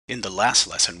In the last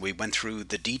lesson, we went through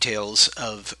the details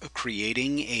of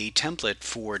creating a template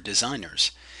for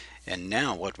designers. And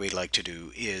now what we'd like to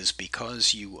do is,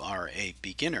 because you are a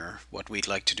beginner, what we'd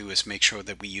like to do is make sure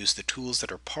that we use the tools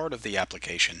that are part of the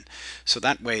application. So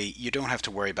that way you don't have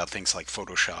to worry about things like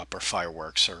Photoshop or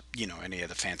Fireworks or, any of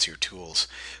the fancier tools.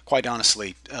 Quite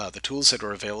honestly, the tools that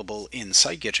are available in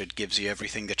SiteGidget gives you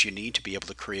everything that you need to be able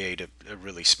to create a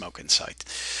really smoking site.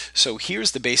 So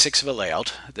here's the basics of a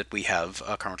layout that we have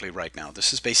currently right now.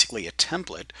 This is basically a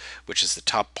template, which is the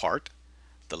top part,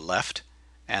 the left,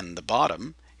 and the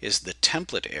bottom is the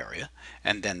template area,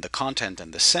 and then the content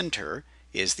and the center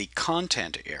is the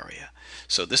content area.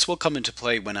 So this will come into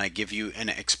play when I give you an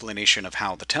explanation of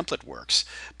how the template works.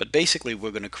 But basically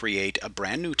we're going to create a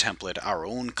brand new template, our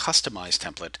own customized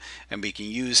template, and we can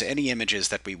use any images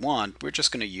that we want. We're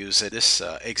just going to use this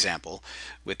example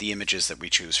with the images that we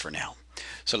choose for now.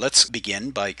 So let's begin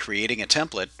by creating a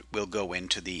template. We'll go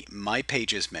into the My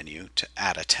Pages menu to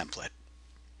add a template.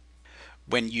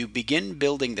 When you begin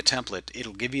building the template,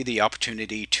 it'll give you the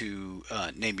opportunity to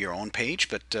name your own page,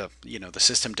 but the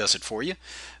system does it for you.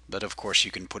 But of course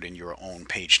you can put in your own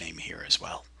page name here as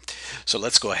well. So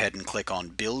let's go ahead and click on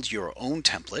Build Your Own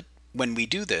Template. When we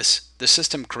do this, the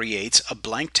system creates a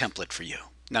blank template for you.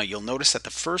 Now you'll notice that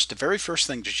the very first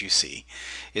thing that you see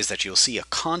is that you'll see a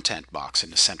content box in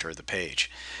the center of the page.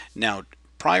 Now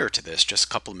prior to this, just a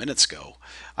couple minutes ago,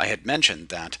 I had mentioned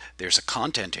that there's a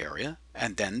content area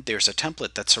and then there's a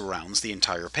template that surrounds the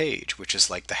entire page, which is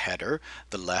like the header,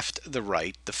 the left, the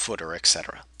right, the footer,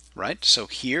 etc. Right? So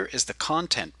here is the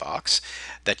content box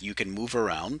that you can move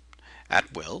around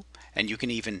at will, and you can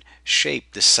even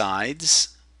shape the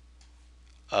sides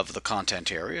of the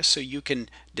content area so you can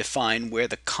define where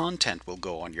the content will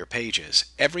go on your pages.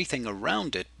 Everything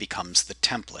around it becomes the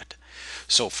template.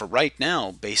 So for right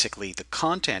now, basically the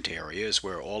content area is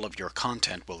where all of your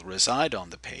content will reside on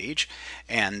the page,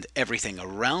 and everything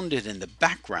around it in the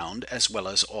background, as well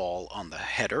as all on the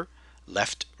header,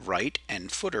 left, right,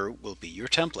 and footer, will be your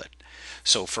template.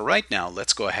 So for right now,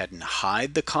 let's go ahead and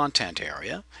hide the content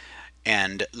area,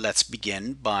 and let's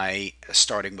begin by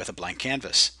starting with a blank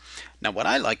canvas. Now what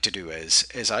I like to do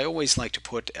is I always like to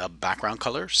put a background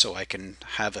color so I can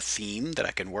have a theme that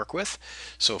I can work with.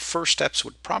 So first steps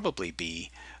would probably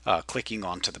be clicking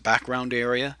onto the background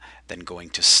area, then going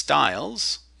to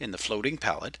Styles in the floating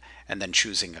palette, and then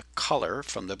choosing a color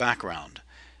from the background.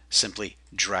 Simply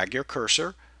drag your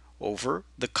cursor over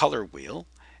the color wheel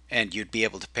and you'd be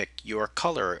able to pick your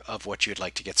color of what you'd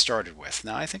like to get started with.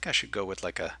 Now I think I should go with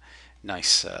like a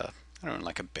nice, I don't know,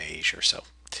 like a beige or so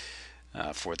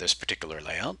for this particular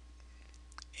layout.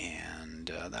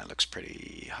 And that looks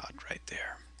pretty hot right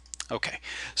there. Okay,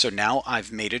 so now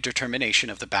I've made a determination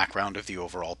of the background of the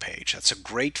overall page. That's a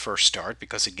great first start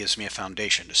because it gives me a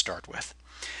foundation to start with.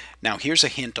 Now here's a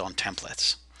hint on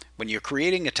templates. When you're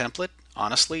creating a template,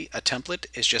 honestly, a template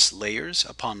is just layers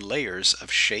upon layers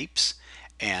of shapes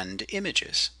and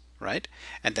images, right?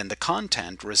 And then the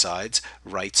content resides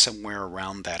right somewhere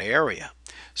around that area.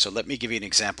 So let me give you an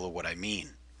example of what I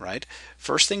mean. Right?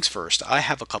 First things first, I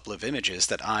have a couple of images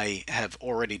that I have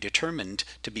already determined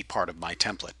to be part of my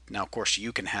template. Now, of course,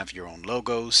 you can have your own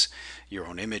logos, your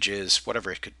own images, whatever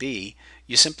it could be.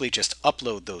 You simply just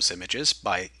upload those images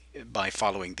by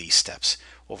following these steps.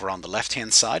 Over on the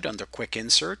left-hand side, under Quick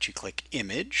Insert, you click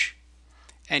Image,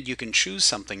 and you can choose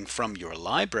something from your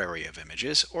library of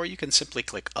images, or you can simply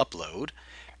click Upload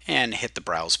and hit the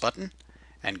Browse button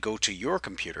and go to your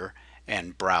computer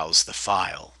and browse the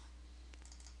file.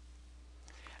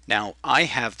 Now I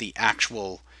have the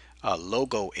actual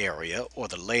logo area or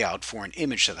the layout for an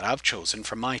image that I've chosen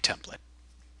for my template.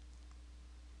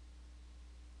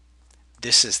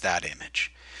 This is that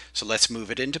image. So let's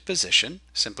move it into position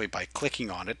simply by clicking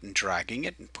on it and dragging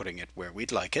it and putting it where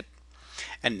we'd like it.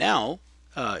 And now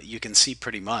you can see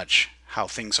pretty much how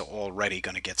things are already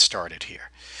going to get started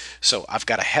here. So I've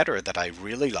got a header that I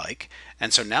really like,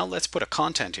 and so now let's put a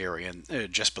content area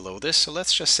just below this. So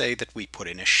let's just say that we put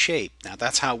in a shape. Now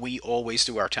that's how we always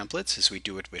do our templates, is we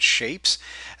do it with shapes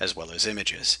as well as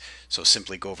images. So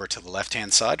simply go over to the left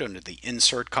hand side under the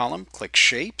Insert column, click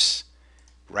Shapes,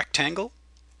 Rectangle.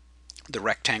 The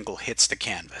rectangle hits the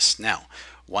canvas. Now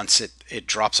once it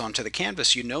drops onto the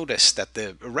canvas, you notice that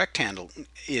the rectangle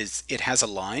has a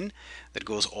line that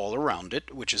goes all around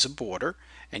it, which is a border,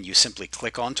 and you simply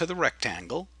click onto the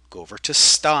rectangle, go over to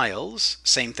Styles,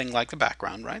 same thing like the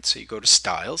background, right? So you go to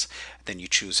Styles, then you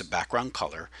choose a background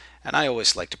color, and I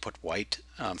always like to put white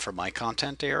for my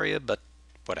content area, but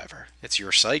whatever, it's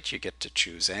your site, you get to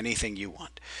choose anything you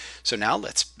want. So now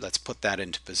let's put that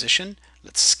into position.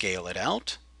 Let's scale it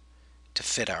out to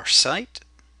fit our site.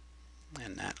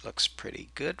 And that looks pretty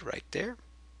good right there.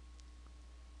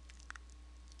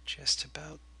 Just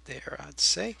about there, I'd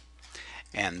say.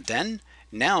 And then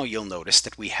now you'll notice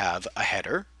that we have a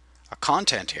header, a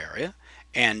content area,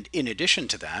 and in addition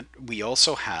to that, we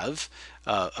also have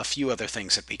a few other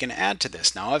things that we can add to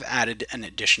this. Now I've added an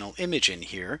additional image in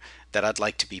here that I'd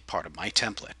like to be part of my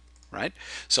template, right?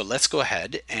 So let's go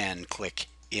ahead and click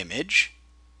Image,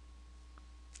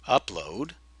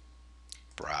 Upload,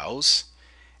 Browse,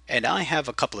 and I have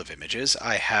a couple of images.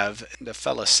 I have the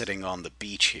fella sitting on the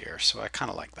beach here, so I kind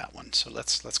of like that one. So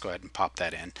let's go ahead and pop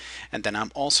that in. And then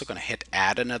I'm also going to hit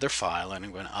add another file, and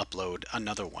I'm going to upload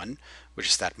another one, which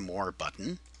is that more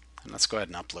button. And let's go ahead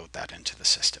and upload that into the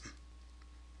system.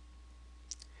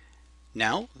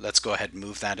 Now let's go ahead and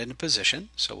move that into position.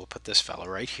 So we'll put this fella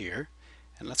right here,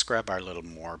 and let's grab our little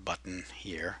more button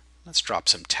here. Let's drop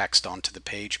some text onto the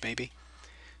page maybe.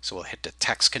 So we'll hit the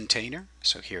text container.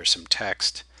 So here's some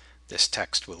text. This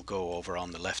text will go over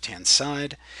on the left hand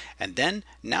side, and then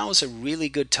now is a really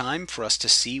good time for us to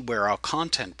see where our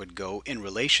content would go in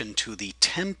relation to the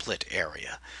template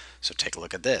area. So take a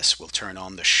look at this. We'll turn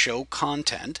on the show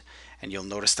content, and you'll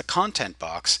notice the content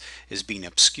box is being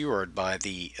obscured by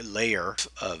the layer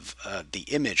of the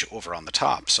image over on the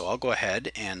top. So I'll go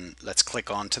ahead and let's click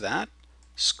onto that,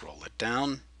 scroll it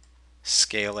down,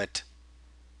 scale it,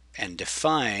 and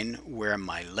define where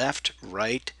my left,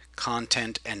 right,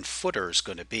 content, and footer is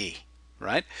going to be,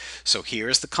 right? So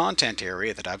here's the content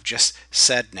area that I've just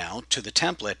said now to the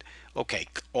template, okay,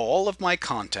 all of my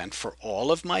content for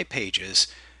all of my pages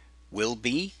will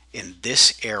be in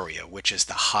this area, which is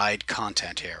the hide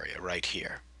content area right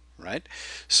here, right?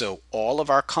 So all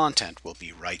of our content will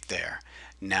be right there.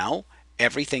 Now,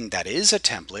 everything that is a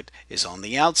template is on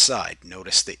the outside.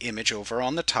 Notice the image over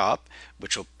on the top,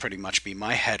 which will pretty much be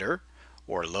my header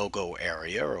or logo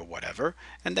area or whatever,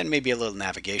 and then maybe a little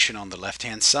navigation on the left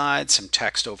hand side, some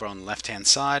text over on the left hand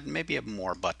side, maybe a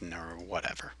more button or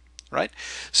whatever, right?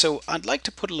 So I'd like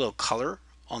to put a little color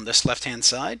on this left hand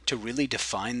side to really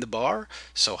define the bar.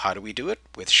 So how do we do it?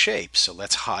 With shapes. So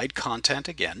let's hide content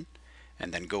again,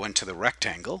 and then go into the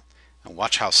rectangle, and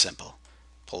watch how simple.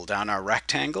 Pull down our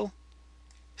rectangle,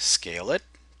 scale it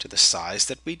to the size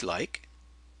that we'd like,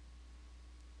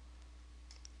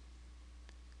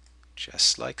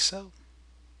 just like so.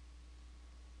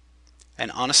 And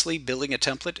honestly, building a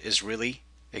template is really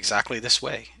exactly this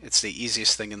way. It's the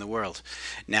easiest thing in the world.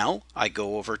 Now I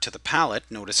go over to the palette,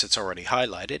 notice it's already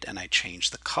highlighted, and I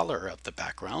change the color of the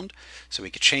background so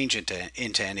we could change it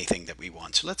into anything that we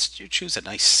want. So let's choose a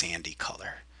nice sandy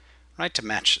color, right, to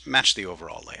match the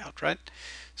overall layout, right?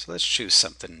 So let's choose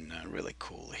something really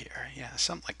cool here. Yeah,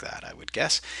 something like that, I would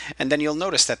guess. And then you'll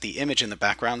notice that the image in the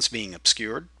background is being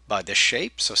obscured by this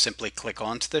shape. So simply click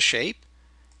onto the shape,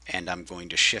 and I'm going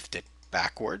to shift it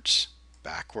backwards,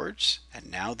 and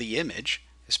now the image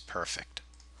is perfect,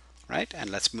 right? And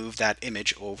let's move that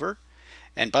image over.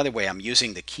 And by the way, I'm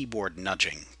using the keyboard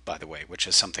nudging, by the way, which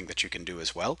is something that you can do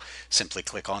as well. Simply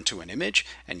click onto an image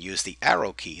and use the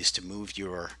arrow keys to move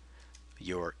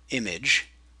your image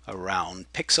around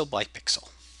pixel by pixel.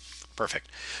 Perfect.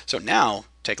 So now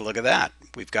take a look at that.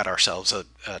 We've got ourselves a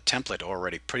template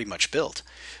already pretty much built.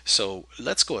 So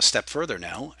let's go a step further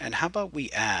now, and how about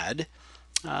we add,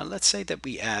 let's say that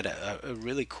we add a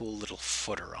really cool little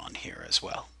footer on here as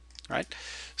well, right?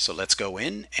 So let's go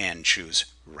in and choose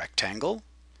rectangle.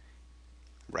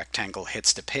 Rectangle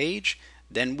hits the page.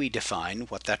 Then we define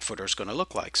what that footer is going to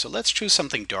look like. So let's choose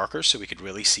something darker so we could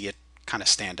really see it kind of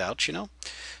stand out, you know.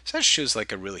 So let's choose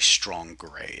like a really strong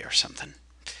gray or something.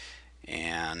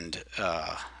 And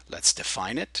let's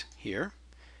define it here.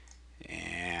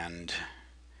 And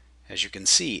as you can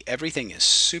see, everything is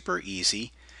super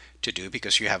easy to do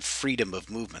because you have freedom of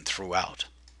movement throughout.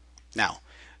 Now,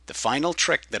 the final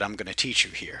trick that I'm going to teach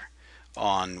you here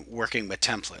on working with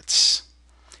templates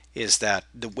is that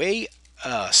the way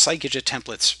Sitegadget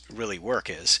templates really work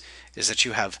is that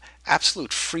you have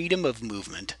absolute freedom of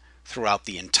movement throughout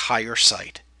the entire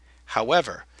site.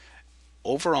 However,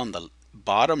 over on the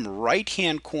bottom right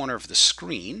hand corner of the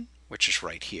screen, which is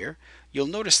right here, you'll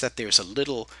notice that there's a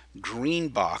little green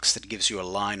box that gives you a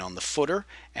line on the footer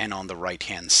and on the right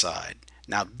hand side.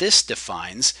 Now this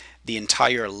defines the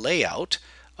entire layout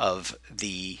of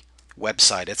the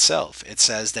website itself. It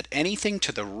says that anything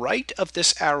to the right of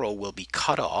this arrow will be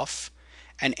cut off,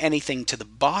 and anything to the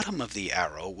bottom of the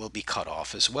arrow will be cut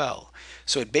off as well.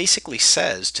 So it basically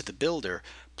says to the builder,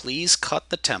 please cut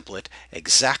the template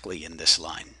exactly in this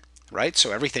line, right?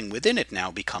 So everything within it now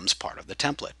becomes part of the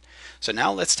template. So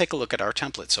now let's take a look at our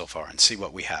template so far and see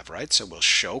what we have, right? So we'll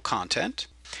show content.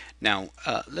 Now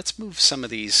let's move some of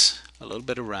these a little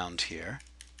bit around here.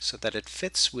 so that it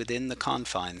fits within the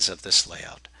confines of this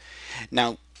layout.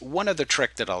 Now, one other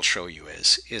trick that I'll show you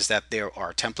is that there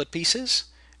are template pieces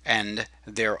and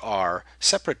there are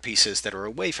separate pieces that are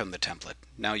away from the template.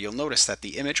 Now you'll notice that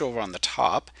the image over on the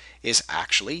top is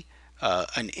actually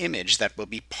an image that will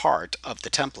be part of the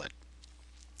template.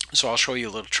 So I'll show you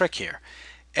a little trick here.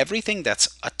 Everything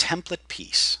that's a template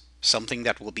piece, something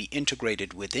that will be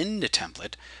integrated within the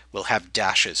template, will have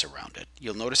dashes around it.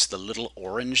 You'll notice the little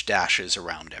orange dashes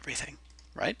around everything,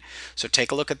 right? So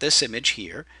take a look at this image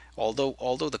here.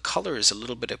 Although the color is a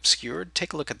little bit obscured,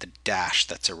 take a look at the dash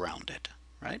that's around it,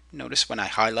 right? Notice when I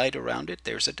highlight around it,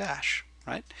 there's a dash,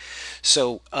 right?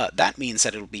 So that means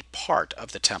that it'll be part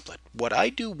of the template. What I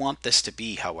do want this to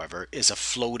be, however, is a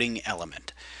floating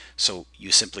element. So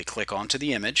you simply click onto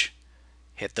the image,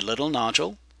 hit the little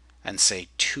nodule, and say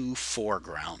to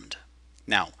foreground.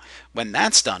 Now, when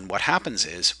that's done, what happens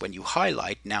is when you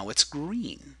highlight, now it's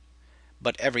green.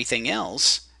 But everything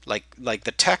else, like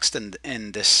the text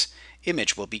in this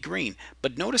image, will be green.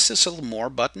 But notice this little more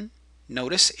button.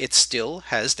 Notice it still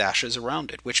has dashes around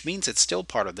it, which means it's still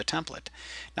part of the template.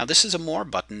 Now this is a more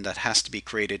button that has to be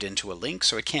created into a link,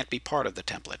 so it can't be part of the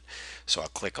template. So I'll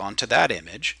click onto that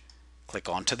image, click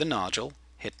onto the nodule,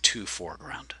 hit to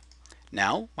foreground.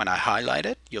 Now when I highlight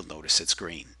it, you'll notice it's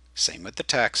green. Same with the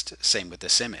text, same with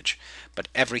this image. But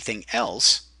everything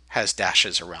else has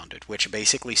dashes around it, which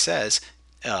basically says,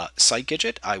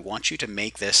 Site-Gidget, I want you to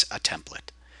make this a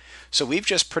template. So we've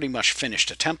just pretty much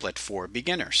finished a template for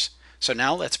beginners. So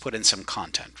now let's put in some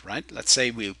content, right? Let's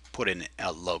say we put in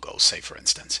a logo, say for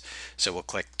instance. So we'll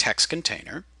click text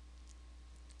container,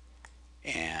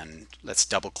 and let's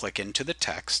double click into the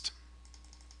text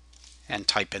and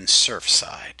type in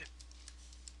Surfside.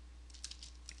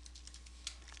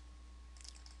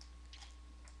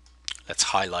 Let's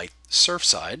highlight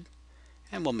Surfside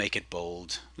and we'll make it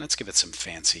bold. Let's give it some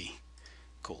fancy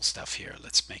cool stuff here.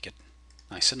 Let's make it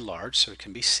nice and large so it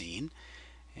can be seen.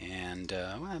 And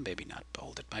well, maybe not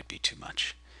bold, it might be too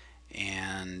much.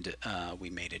 And we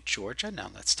made it Georgia. Now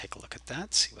let's take a look at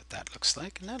that, see what that looks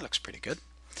like. And that looks pretty good.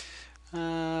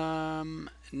 Now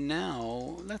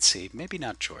let's see, maybe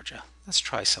not Georgia. Let's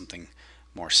try something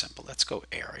more simple. Let's go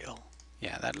Arial.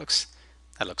 Yeah, that looks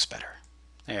better.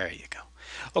 There you go.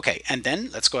 Okay, and then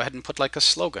let's go ahead and put like a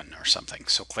slogan or something.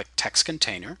 So click text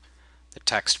container. The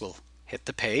text will hit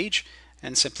the page,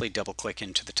 and simply double click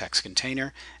into the text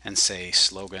container and say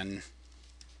slogan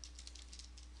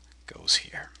goes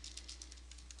here.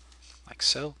 Like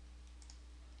so.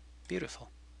 Beautiful.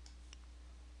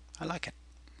 I like it.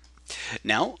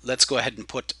 Now let's go ahead and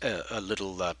put a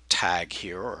little tag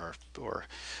here or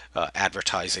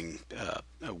advertising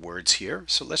words here.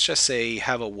 So let's just say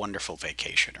have a wonderful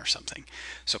vacation or something.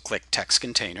 So click text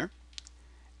container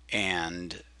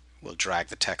and we'll drag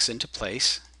the text into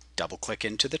place, double click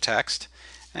into the text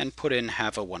and put in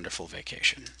have a wonderful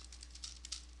vacation.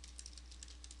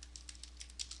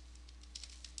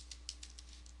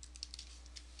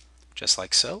 Just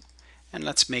like so. And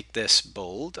let's make this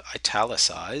bold,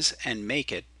 italicize, and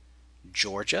make it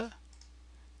Georgia,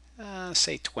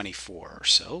 say 24 or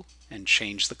so, and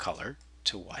change the color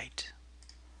to white.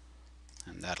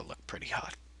 And that'll look pretty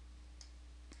hot.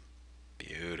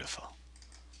 Beautiful.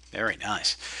 Very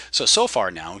nice. So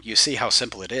far now, you see how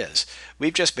simple it is.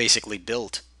 We've just basically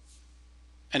built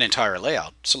an entire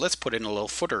layout. So let's put in a little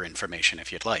footer information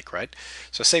if you'd like, right?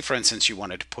 So say for instance you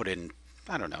wanted to put in,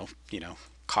 I don't know,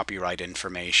 copyright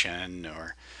information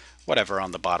or whatever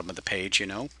on the bottom of the page,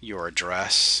 your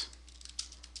address.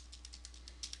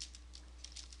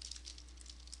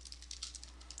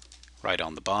 Right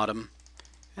on the bottom.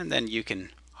 And then you can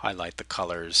highlight the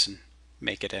colors and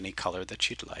make it any color that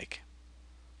you'd like.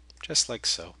 Just like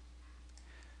so.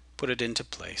 Put it into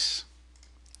place.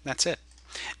 That's it.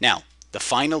 Now, the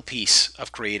final piece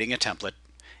of creating a template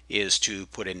is to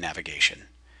put in navigation.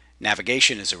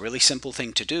 Navigation is a really simple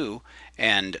thing to do,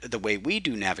 and the way we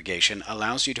do navigation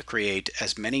allows you to create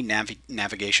as many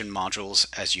navigation modules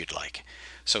as you'd like.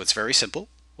 So it's very simple.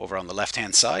 Over on the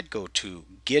left-hand side, go to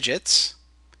Gidgets,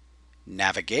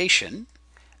 Navigation,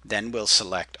 then we'll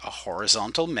select a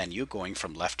horizontal menu going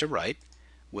from left to right.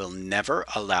 We'll never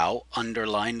allow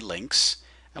underlined links,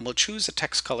 and we'll choose a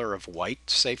text color of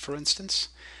white, say for instance.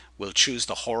 We'll choose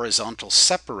the horizontal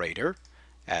separator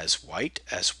as white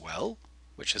as well,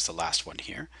 which is the last one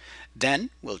here.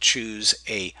 Then we'll choose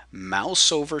a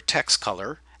mouse over text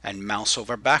color and mouse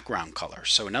over background color.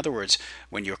 So in other words,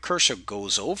 when your cursor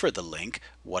goes over the link,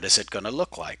 what is it going to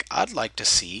look like? I'd like to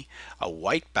see a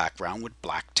white background with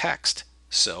black text.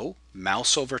 So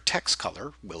mouse over text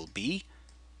color will be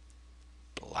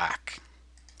black.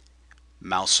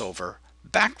 Mouse over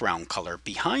background color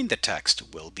behind the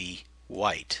text will be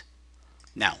white.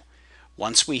 Now,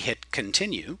 once we hit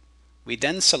continue, we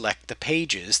then select the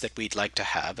pages that we'd like to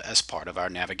have as part of our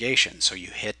navigation. So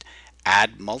you hit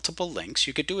add multiple links.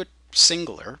 You could do it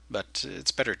singular, but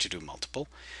it's better to do multiple.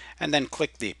 And then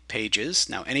click the pages.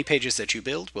 Now any pages that you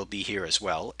build will be here as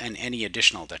well, and any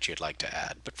additional that you'd like to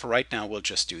add. But for right now we'll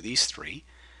just do these 3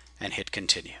 and hit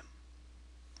continue.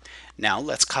 Now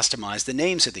let's customize the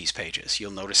names of these pages.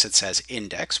 You'll notice it says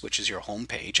index, which is your home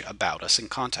page, about us, and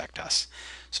contact us.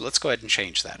 So let's go ahead and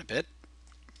change that a bit.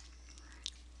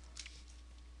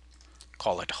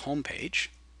 Call it home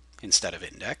page instead of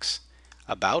index.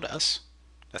 About us,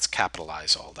 let's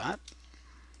capitalize all that.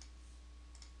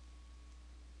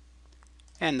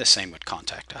 And the same with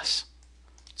contact us.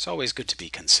 It's always good to be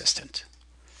consistent.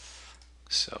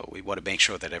 So we want to make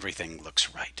sure that everything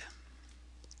looks right.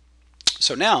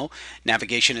 So now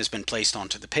navigation has been placed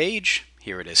onto the page.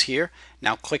 Here it is here.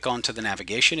 Now click onto the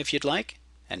navigation if you'd like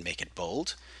and make it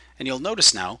bold. And you'll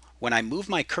notice now when I move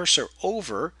my cursor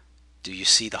over, do you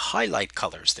see the highlight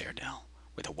colors there now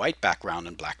with a white background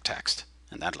and black text?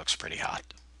 And that looks pretty hot.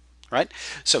 Right?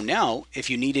 So now if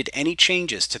you needed any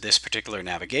changes to this particular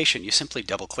navigation, you simply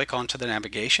double click onto the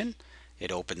navigation.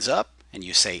 It opens up and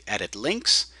you say edit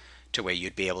links, to where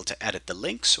you'd be able to edit the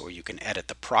links, or you can edit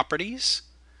the properties.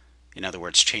 In other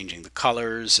words, changing the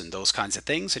colors and those kinds of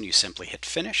things, and you simply hit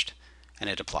finished and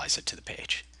it applies it to the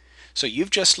page. So you've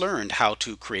just learned how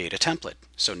to create a template.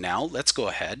 So now let's go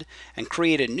ahead and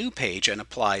create a new page and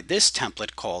apply this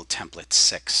template called template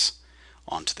 6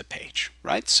 onto the page,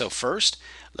 right? So first,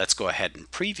 let's go ahead and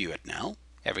preview it now.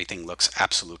 Everything looks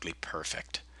absolutely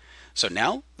perfect. So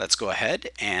now let's go ahead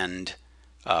and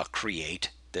create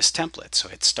this template. So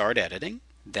hit start editing,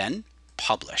 then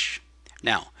publish.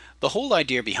 Now, the whole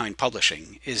idea behind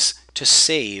publishing is to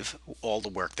save all the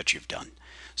work that you've done.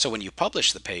 So when you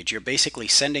publish the page, you're basically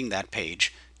sending that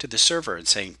page to the server and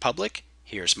saying, public,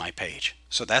 here's my page.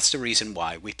 So that's the reason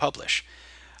why we publish.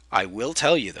 I will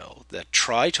tell you though that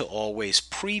try to always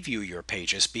preview your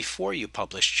pages before you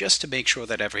publish, just to make sure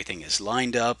that everything is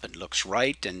lined up and looks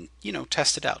right, and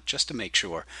test it out just to make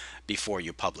sure before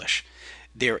you publish.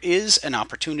 There is an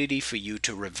opportunity for you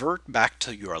to revert back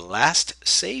to your last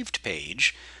saved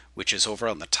page, which is over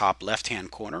on the top left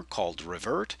hand corner called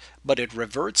revert, but it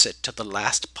reverts it to the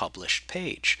last published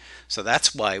page. So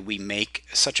that's why we make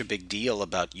such a big deal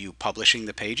about you publishing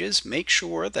the pages. Make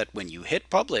sure that when you hit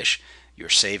publish, you're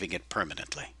saving it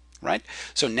permanently, right?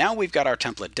 So now we've got our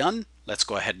template done. Let's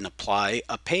go ahead and apply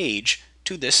a page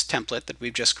to this template that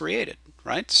we've just created,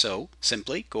 right? So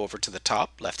simply go over to the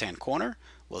top left hand corner.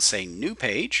 We'll say new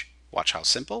page. Watch how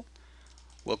simple.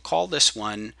 We'll call this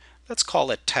one, let's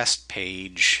call it test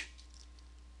page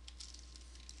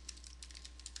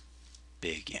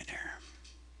beginner.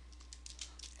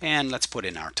 And let's put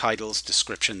in our titles,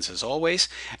 descriptions as always,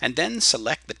 and then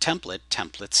select the template,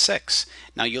 template 6.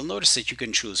 Now you'll notice that you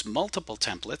can choose multiple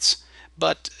templates,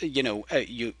 but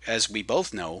as we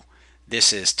both know,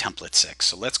 this is template 6.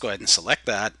 So let's go ahead and select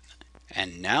that.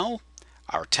 And now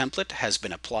our template has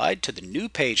been applied to the new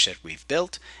page that we've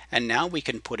built, and now we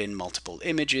can put in multiple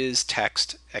images,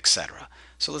 text, etc.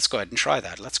 So let's go ahead and try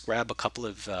that. Let's grab a couple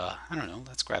of,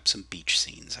 let's grab some beach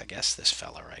scenes, I guess. This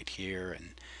fella right here,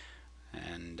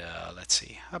 and let's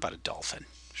see, how about a dolphin?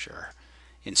 Sure.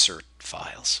 Insert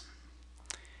files.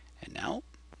 And now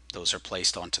those are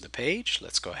placed onto the page.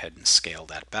 Let's go ahead and scale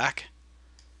that back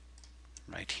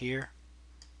right here,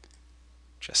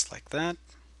 just like that.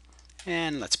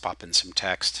 And let's pop in some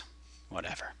text,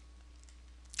 whatever.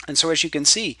 And so as you can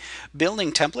see,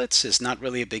 building templates is not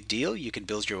really a big deal. You can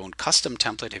build your own custom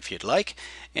template if you'd like.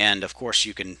 And of course,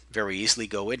 you can very easily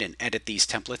go in and edit these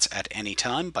templates at any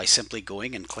time by simply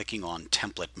going and clicking on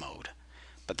template mode.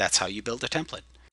 But that's how you build a template.